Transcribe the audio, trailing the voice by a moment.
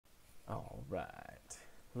All right.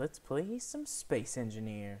 Let's play some Space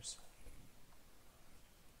Engineers.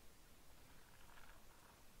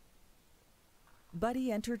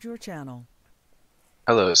 Buddy entered your channel.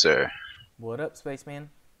 Hello, sir. What up, Spaceman?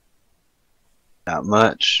 Not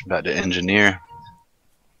much. About to engineer.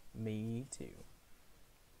 Me too.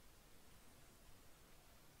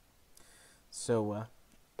 So,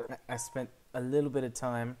 I spent a little bit of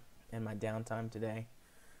time in my downtime today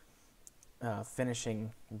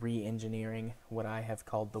finishing re-engineering what I have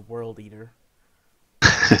called the World Eater.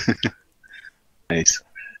 Nice.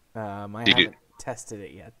 I Did you haven't tested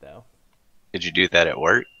it yet, though. did you do that at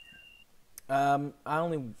work? I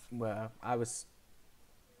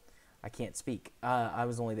can't speak. I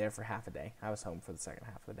was only there for half a day. I was home for the second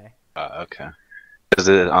half of the day. Okay.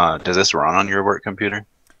 Does this run on your work computer?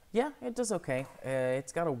 Yeah, it does okay.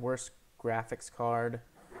 It's got a worse graphics card,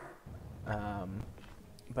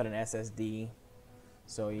 but an SSD.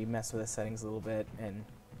 So you mess with the settings a little bit, and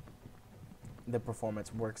the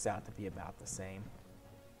performance works out to be about the same.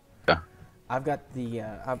 Yeah. I've got the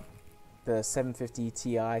 750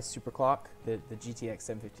 Ti Superclock, the GTX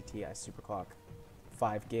 750 Ti Superclock,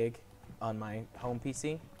 5 gig on my home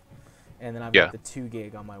PC, and then I've Yeah. got the 2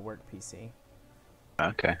 gig on my work PC.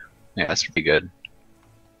 Okay. Yeah, that's pretty good.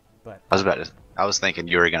 But I was thinking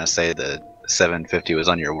you were gonna say the 750 was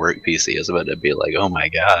on your work PC. I was about to be like, oh my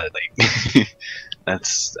god, like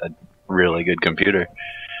that's a really good computer.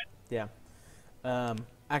 yeah.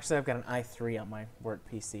 Actually, I've got an i3 on my work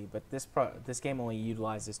PC, but this game only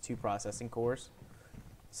utilizes 2 processing cores,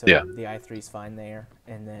 so Yeah. the i3 is fine there.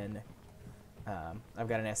 And then I've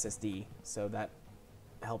got an SSD, so that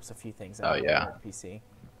helps a few things out Oh on yeah. my work PC.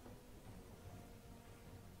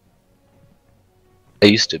 I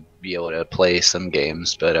used to be able to play some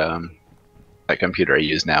games, but that computer I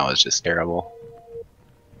use now is just terrible.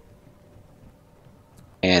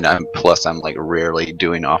 And I'm like rarely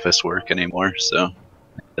doing office work anymore, so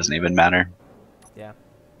it doesn't even matter, Yeah,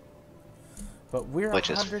 but we're which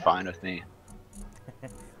is 100. fine with me.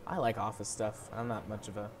 I like office stuff. I'm not much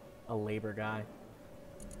of a labor guy.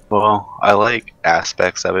 Well, I like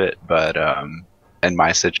aspects of it, but in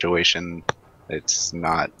my situation, it's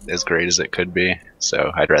not as great as it could be. So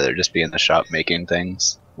I'd rather just be in the shop making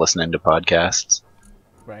things, listening to podcasts.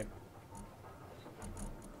 Right.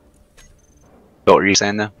 What were you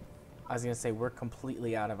saying though? I was gonna say we're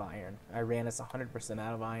completely out of iron. I ran us 100%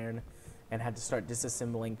 out of iron, and had to start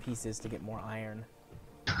disassembling pieces to get more iron.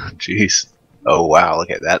 Jeez. Oh wow,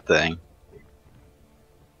 look at that thing.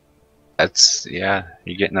 That's, yeah,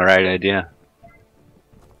 you're getting the right idea.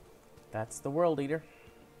 That's the World Eater.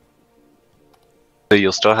 So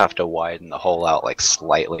you'll still have to widen the hole out like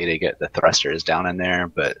slightly to get the thrusters down in there,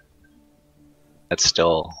 but that's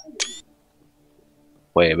still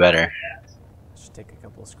way better. I should take a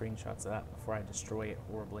couple of screenshots of that before I destroy it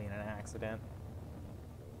horribly in an accident.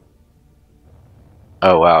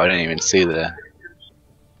 Oh wow, I didn't even see the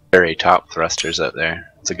very top thrusters up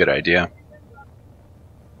there. It's a good idea.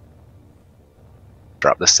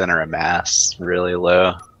 Drop the center of mass really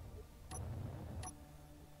low.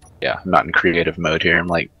 Yeah, I'm not in creative mode here. I'm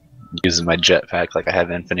like using my jetpack like I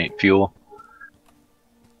have infinite fuel.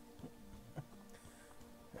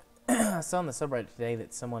 I saw on the subreddit today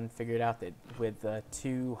that someone figured out that with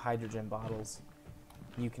 2 hydrogen bottles,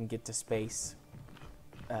 you can get to space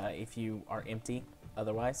if you are empty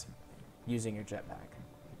otherwise, using your jetpack.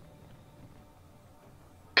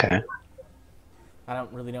 Okay. I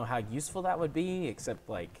don't really know how useful that would be, except,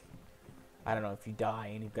 like, I don't know, if you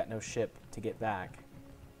die and you've got no ship to get back.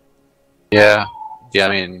 Yeah. Yeah, I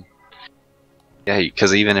mean, yeah,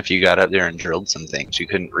 because even if you got up there and drilled some things, you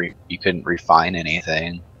couldn't refine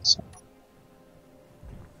anything. So,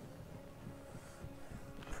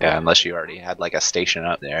 yeah, unless you already had like a station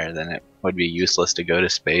up there, then it would be useless to go to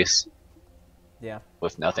space Yeah,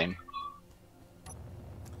 with nothing.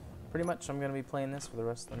 pretty much I'm going to be playing this for the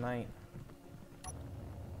rest of the night.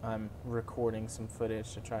 I'm recording some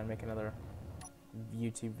footage to try and make another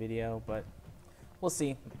YouTube video, but we'll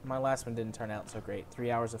see. My last one didn't turn out so great. 3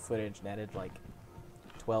 hours of footage netted like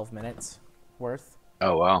 12 minutes worth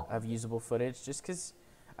Oh wow. of usable footage, just because,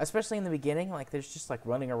 especially in the beginning, like there's just like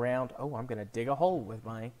running around. Oh, I'm gonna dig a hole with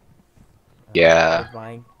my Yeah,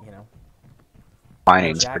 you know,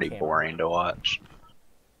 mining's pretty jackhammer. boring to watch.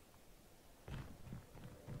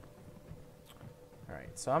 All right,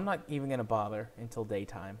 so I'm not even gonna bother until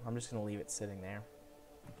daytime. I'm just gonna leave it sitting there.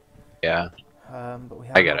 Yeah, But we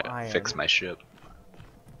have I no gotta iron, fix my ship.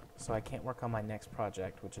 so I can't work on my next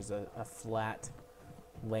project, which is a flat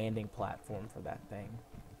landing platform for that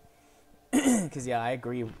thing. Because yeah, I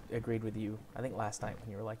agreed with you. I think last night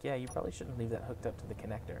when you were like, yeah, you probably shouldn't leave that hooked up to the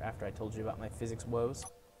connector after I told you about my physics woes.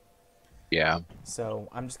 Yeah. So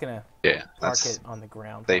I'm just gonna Yeah. park That's it on the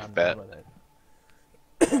ground when safe I'm bet. done with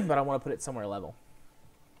it. But I want to put it somewhere level.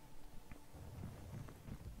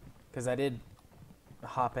 Because I did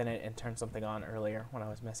hop in it and turn something on earlier when I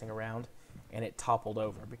was messing around, and it toppled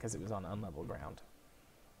over because it was on unlevel ground.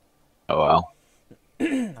 Oh wow.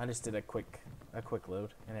 I just did a quick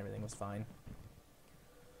load and everything was fine.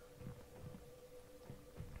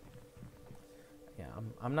 Yeah,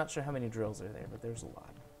 I'm not sure how many drills are there, but there's a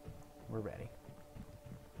lot. We're ready.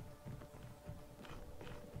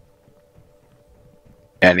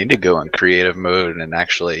 Yeah, I need to go in creative mode and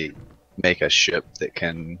actually make a ship that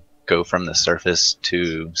can go from the surface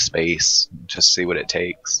to space. Just see what it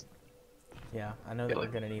takes. Yeah, I know that we're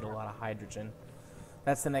going to need a lot of hydrogen.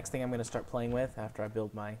 That's the next thing I'm going to start playing with after I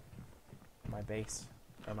build my base,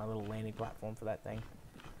 or my little landing platform for that thing.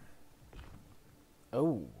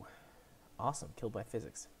 Oh, awesome. Killed by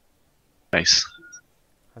physics. Nice.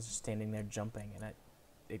 I was just standing there jumping, and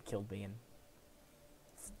it killed me and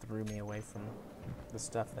threw me away from the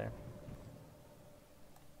stuff there.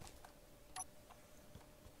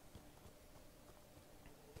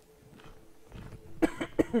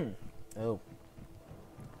 Oh,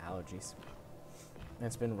 allergies.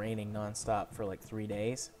 It's been raining nonstop for like 3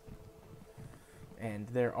 days. And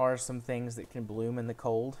there are some things that can bloom in the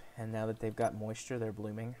cold, and now that they've got moisture, they're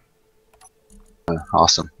blooming.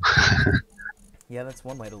 Awesome. Yeah, that's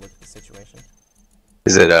one way to look at the situation.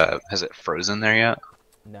 Is it has it frozen there yet?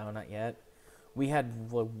 No, not yet. We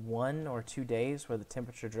had 1 or 2 days where the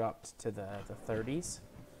temperature dropped to the 30s,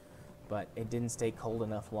 but it didn't stay cold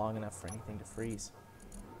enough long enough for anything to freeze.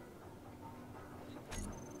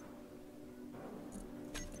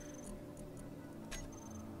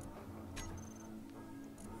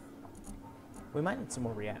 We might need some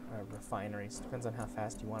more refineries. Depends on how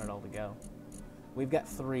fast you want it all to go. We've got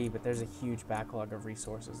 3, but there's a huge backlog of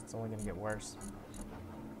resources. It's only going to get worse.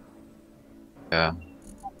 Yeah.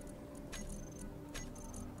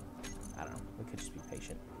 I don't know. We could just be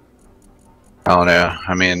patient. I don't know.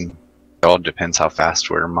 I mean, it all depends how fast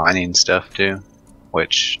we're mining stuff too.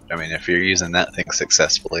 Which, I mean, if you're using that thing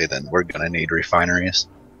successfully, then we're gonna need refineries.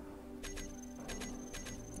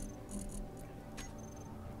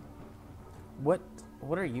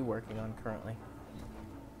 What are you working on currently?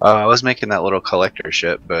 I was making that little collector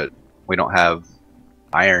ship, but we don't have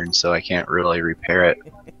iron, so I can't really repair it.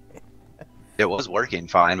 It was working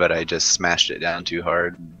fine, but I just smashed it down too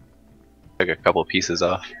hard and took a couple pieces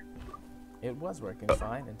off. It was working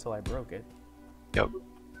fine until I broke it. Yep.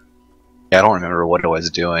 Yeah, I don't remember what I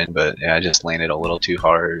was doing, but yeah, I just landed a little too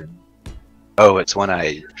hard. Oh, it's when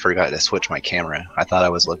I forgot to switch my camera. I thought I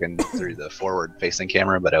was looking through the forward-facing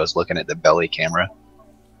camera, but I was looking at the belly camera.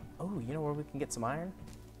 Oh, you know where we can get some iron?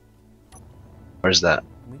 Where's that?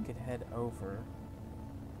 We could head over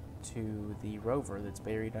to the rover that's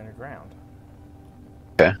buried underground.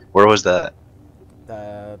 Okay, where was that?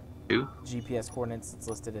 The Who? GPS coordinates, it's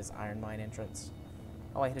listed as iron mine entrance.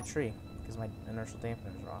 Oh, I hit a tree because my inertial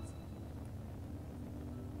dampeners are off.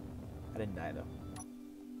 I didn't die though.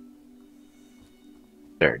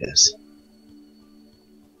 There it is.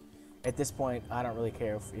 At this point, I don't really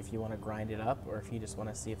care if you want to grind it up or if you just want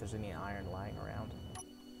to see if there's any iron lying around.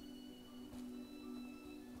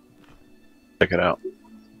 Check it out.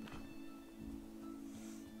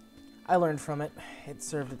 I learned from it. It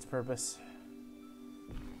served its purpose.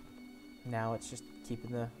 Now it's just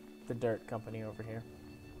keeping the dirt company over here.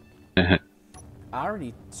 I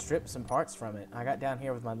already stripped some parts from it. I got down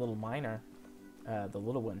here with my little miner, the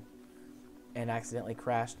little one, and accidentally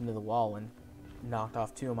crashed into the wall and knocked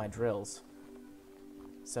off 2 of my drills.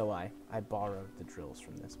 So I borrowed the drills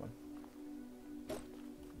from this one.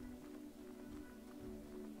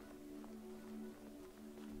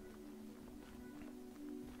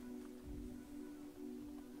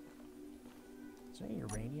 Is there any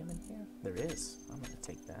uranium in here? There is. I'm gonna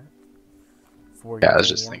take that. Yeah, I was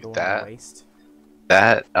just thinking that. Waste.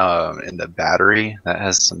 That, in the battery, that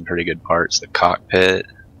has some pretty good parts. The cockpit.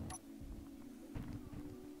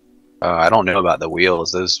 I don't know about the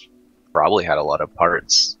wheels. Those probably had a lot of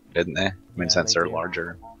parts, didn't they? I mean, Yeah, since they they're do.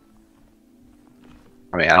 larger.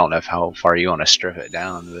 I mean, I don't know how far you want to strip it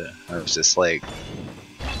down, but I was just like,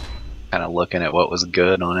 kind of looking at what was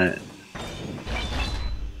good on it.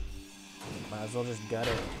 Might as well just gut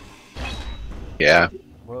it. Yeah.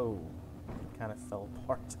 Whoa. Kind of fell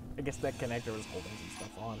apart. I guess that connector was holding some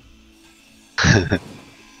stuff on.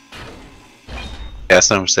 Yeah, that's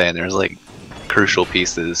what I'm saying. There's like crucial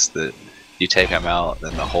pieces that you take them out,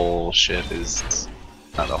 then the whole ship is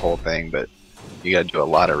not the whole thing, but You gotta do a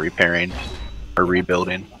lot of repairing or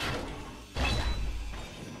rebuilding.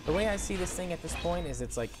 The way I see this thing at this point is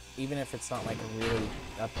it's like, even if it's not like a really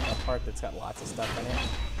a part that's got lots of stuff in it,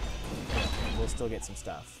 you know, we'll still get some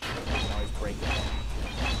stuff. We can always break it down.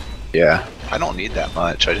 Yeah, I don't need that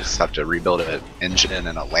much. I just have to rebuild an engine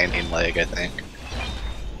and a landing leg, I think.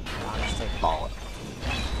 I'll just take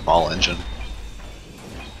Small engine.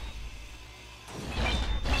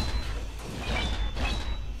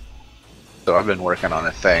 So I've been working on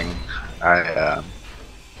a thing. I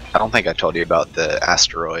don't think I told you about the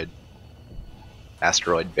asteroid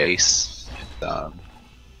base.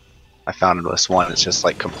 I found this one. It's just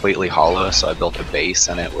like completely hollow, so I built a base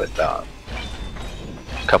in it with a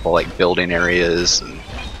couple like building areas, and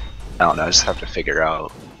I don't know. I just have to figure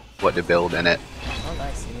out what to build in it. Oh,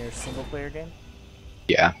 nice. In your single player game?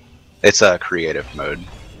 Yeah, it's a creative mode,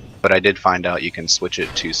 but I did find out you can switch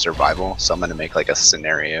it to survival. So I'm gonna make like a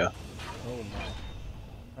scenario. Oh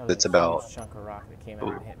my. It's about. Huge chunk of rock that came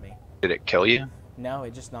out and hit me. Did it kill you? No,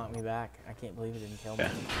 it just knocked me back. I can't believe it didn't kill me.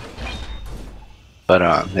 Yeah. But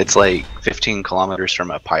it's like 15 kilometers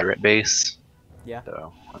from a pirate base. Yeah.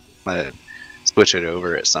 So I'm gonna switch it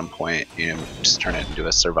over at some point. You know, just turn it into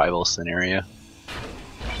a survival scenario.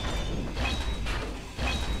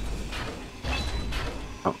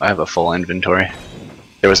 Oh, I have a full inventory.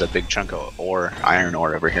 There was a big chunk of ore, iron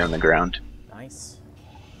ore, over here on the ground. Nice.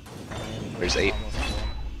 There's Almost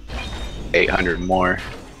full. 800 more.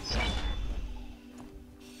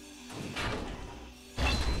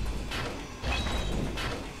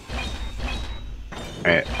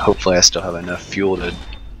 Alright, hopefully I still have enough fuel to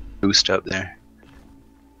boost up there.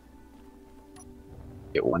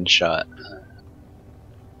 Get one shot.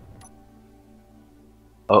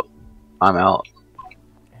 Oh, I'm out.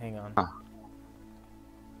 Hang on. Huh.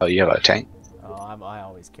 Oh, you have a tank? Oh, I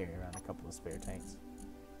always carry around a couple of spare tanks.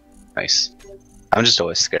 Nice. I'm just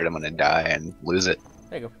always scared I'm gonna die and lose it.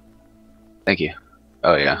 There you go. Thank you.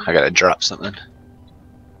 Oh yeah, I gotta drop something.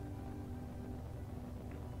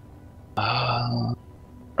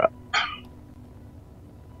 Drop.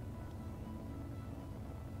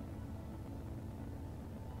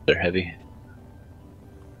 They're heavy.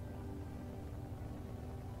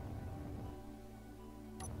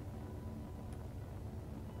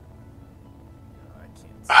 I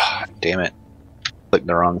can't Ah, see. damn it. Clicked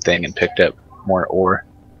the wrong thing and picked up more ore.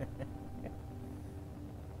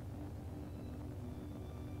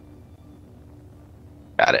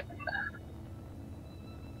 Got it.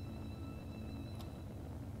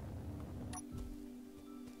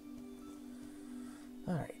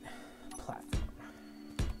 Alright. Platform.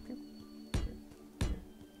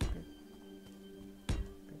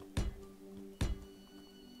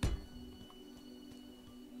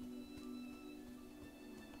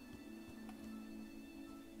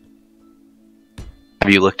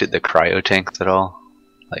 Have you looked at the cryo tanks at all?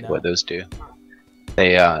 Like No. what those do?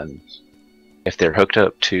 They if they're hooked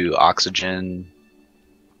up to oxygen,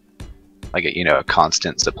 like a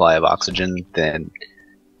constant supply of oxygen, then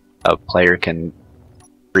a player can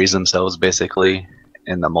freeze themselves basically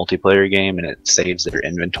in the multiplayer game, and it saves their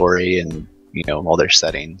inventory and all their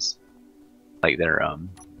settings, like their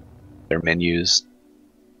menus,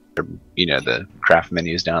 the craft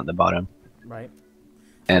menus down at the bottom. Right.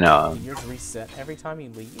 And Did yours reset every time you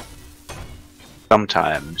leave?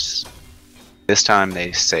 sometimes, this time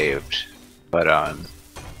they saved, but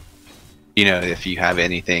if you have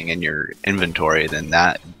anything in your inventory, then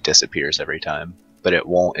that disappears every time, but it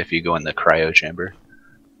won't if you go in the cryo chamber.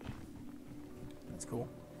 That's cool.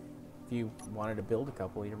 If you wanted to build a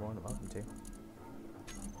couple, you're more than welcome to.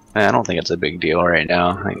 I don't think it's a big deal right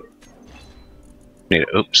now.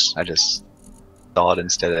 Oops, I just saw it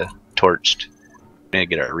instead of torched. We need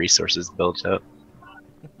to get our resources built up.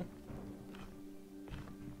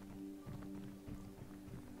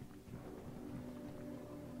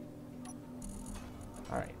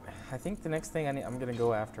 Alright. I think the next thing I'm going to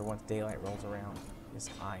go after once daylight rolls around is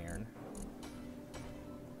iron.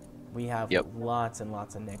 We have Yep. lots and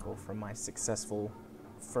lots of nickel from my successful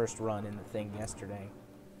first run in the thing yesterday.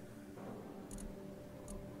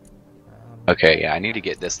 Okay, yeah, I need to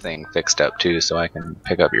get this thing fixed up too so I can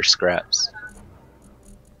pick up your scraps.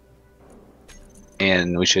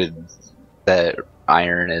 And we should set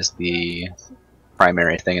iron as the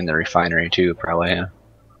primary thing in the refinery too, probably. Yeah.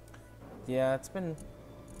 Yeah, it's been...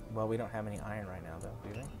 Well, we don't have any iron right now, though,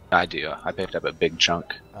 do we? I do. I picked up a big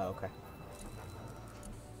chunk, Oh, okay.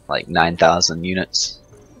 like 9,000 units.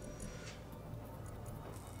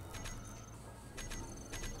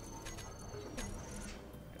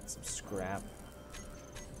 Got some scrap.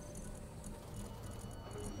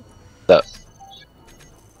 So,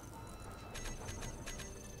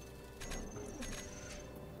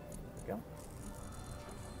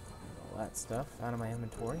 that stuff out of my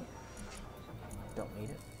inventory. Don't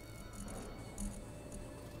need it.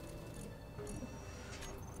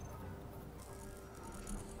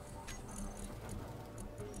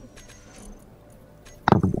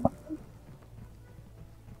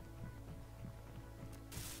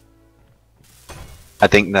 I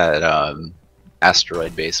think that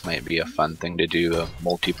asteroid base might be a fun thing to do a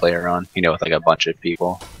multiplayer on, you know, with like a bunch of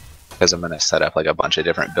people, because I'm gonna set up like a bunch of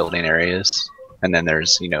different building areas, and then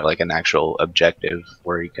there's, you know, like an actual objective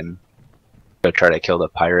where you can go try to kill the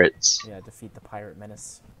pirates. Yeah, defeat the pirate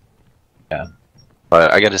menace. Yeah,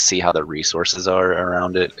 but I got to see how the resources are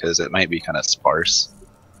around it, because it might be kind of sparse.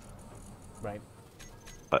 Right.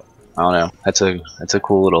 But I don't know. That's a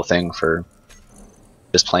cool little thing for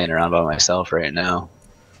just playing around by myself right now.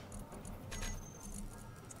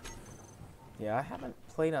 Yeah, I haven't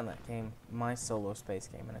played on that game, my solo space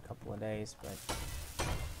game, in a couple of days, but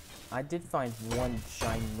I did find one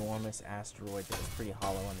ginormous asteroid that was pretty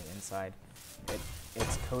hollow on the inside.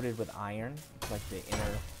 It's coated with iron, like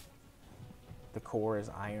the core is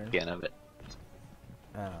iron. Again of it.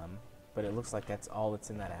 But it looks like that's all that's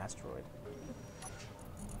in that asteroid.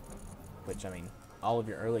 Which, I mean, all of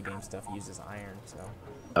your early game stuff uses iron, so.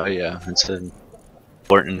 Oh yeah, it's an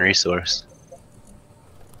important resource.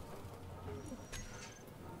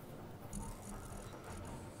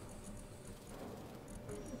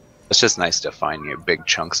 It's just nice to find big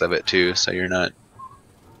chunks of it too, so you're not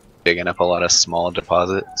digging up a lot of small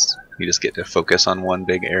deposits. You just get to focus on one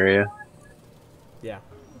big area. Yeah.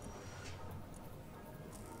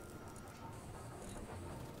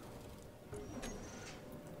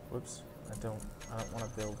 Whoops, I don't want to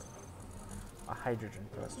build a hydrogen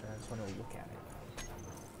thruster, I just want to look at it.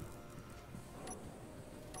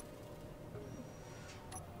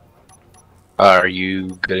 Are you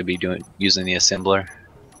going to be using the assembler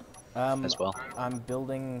as well? I'm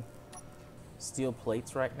building steel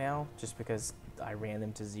plates right now, just because I ran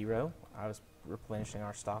them to 0. I was replenishing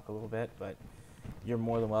our stock a little bit, but you're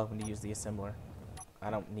more than welcome to use the assembler. I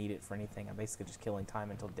don't need it for anything. I'm basically just killing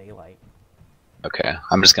time until daylight. Okay,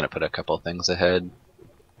 I'm just going to put a couple things ahead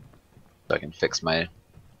so I can fix my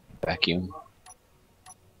vacuum.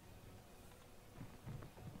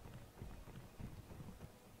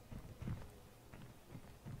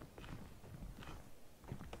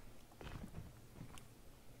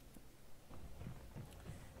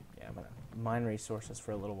 Yeah, I'm going to mine resources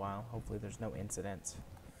for a little while. Hopefully there's no incidents.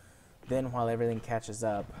 Then while everything catches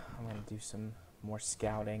up, I'm going to do some more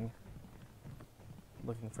scouting,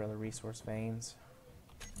 looking for other resource veins.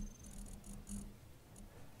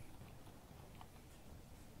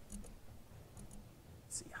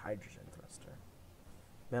 Let's see, hydrogen thruster,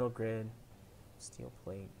 metal grid, steel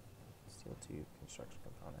plate, steel tube, construction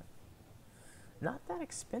component. Not that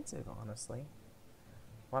expensive, honestly.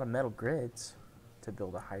 A lot of metal grids to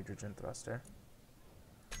build a hydrogen thruster.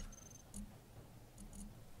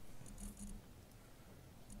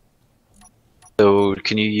 So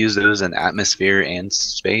can you use those in atmosphere and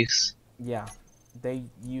space? Yeah, they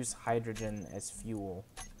use hydrogen as fuel.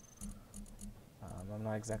 I'm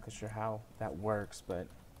not exactly sure how that works, but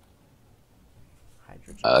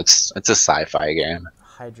hydrogen. It's a sci-fi game.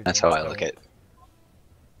 Hydrogen. That's how I look tank. at it.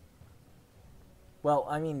 Well,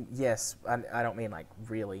 I mean, yes. I don't mean like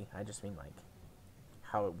really. I just mean like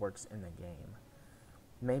how it works in the game.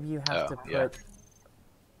 Maybe you have to put yeah.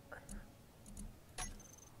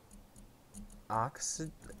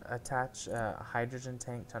 attach a hydrogen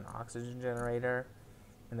tank to an oxygen generator,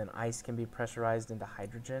 and then ice can be pressurized into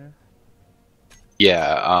hydrogen.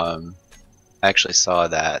 Yeah, I actually saw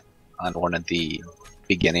that on one of the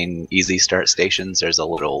beginning Easy Start stations. There's a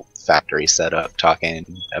little factory setup talking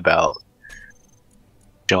about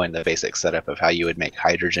showing the basic setup of how you would make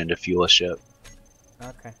hydrogen to fuel a ship.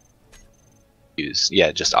 Okay.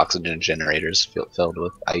 Yeah, just oxygen generators filled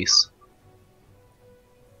with ice.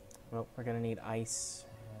 Well, we're gonna need ice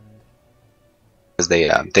and. Because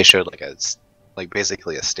they showed like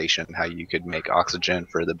basically a station how you could make oxygen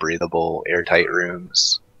for the breathable airtight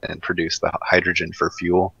rooms and produce the hydrogen for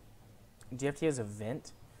fuel. Do you have to use a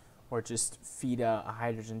vent, or just feed a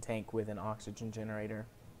hydrogen tank with an oxygen generator?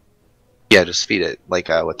 Yeah, just feed it like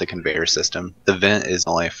with the conveyor system. The vent is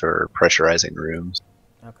only for pressurizing rooms.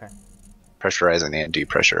 Okay. Pressurizing and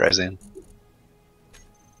depressurizing.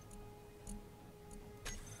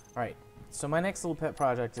 Alright, so my next little pet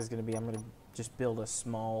project is going to be I'm going to just build a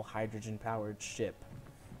small hydrogen-powered ship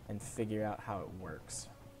and figure out how it works.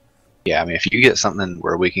 Yeah, I mean, if you get something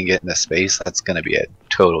where we can get into space, that's going to be a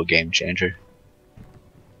total game changer.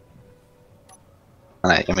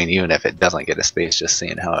 And I mean, even if it doesn't get to space, just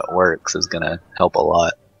seeing how it works is going to help a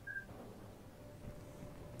lot.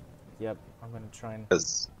 Yep, I'm gonna try and.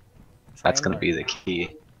 because Try that's and going to learn. be the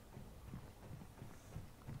key.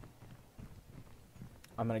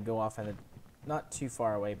 I'm gonna go off in not too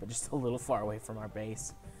far away, but just a little far away from our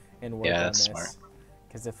base, and work Yeah, on that's this. smart.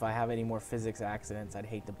 Because if I have any more physics accidents, I'd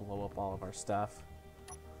hate to blow up all of our stuff.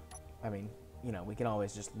 I mean, you know, we can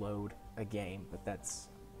always just load a game, but that's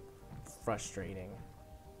frustrating.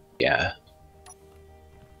 Yeah.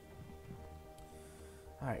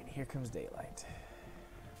 All right, here comes daylight.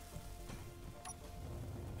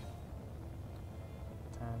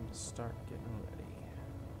 Time to start getting ready.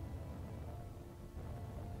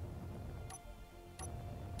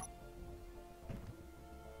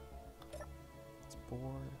 It's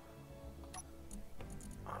board.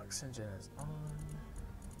 Oxygen is on.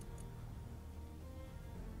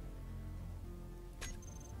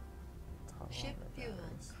 Toggle Ship on the fuel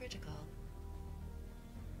batteries. critical.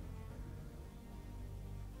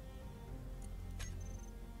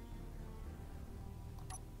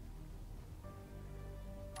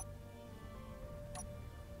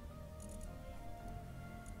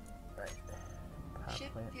 Right. Power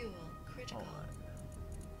Ship plant fuel critical.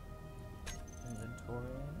 on. Inventory.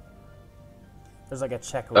 There's like a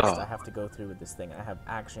checklist Oh. I have to go through with this thing. I have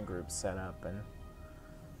action groups set up and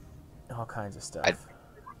all kinds of stuff.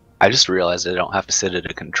 I just realized I don't have to sit at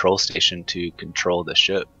a control station to control the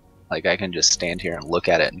ship. Like, I can just stand here and look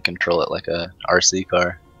at it and control it like a RC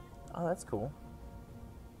car, Oh, that's cool.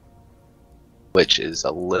 which is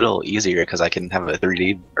a little easier because I can have a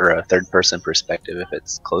 3D or a third-person perspective if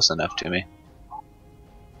it's close enough to me.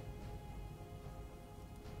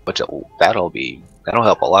 That'll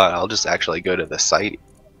help a lot. I'll just actually go to the site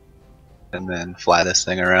and then fly this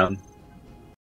thing around.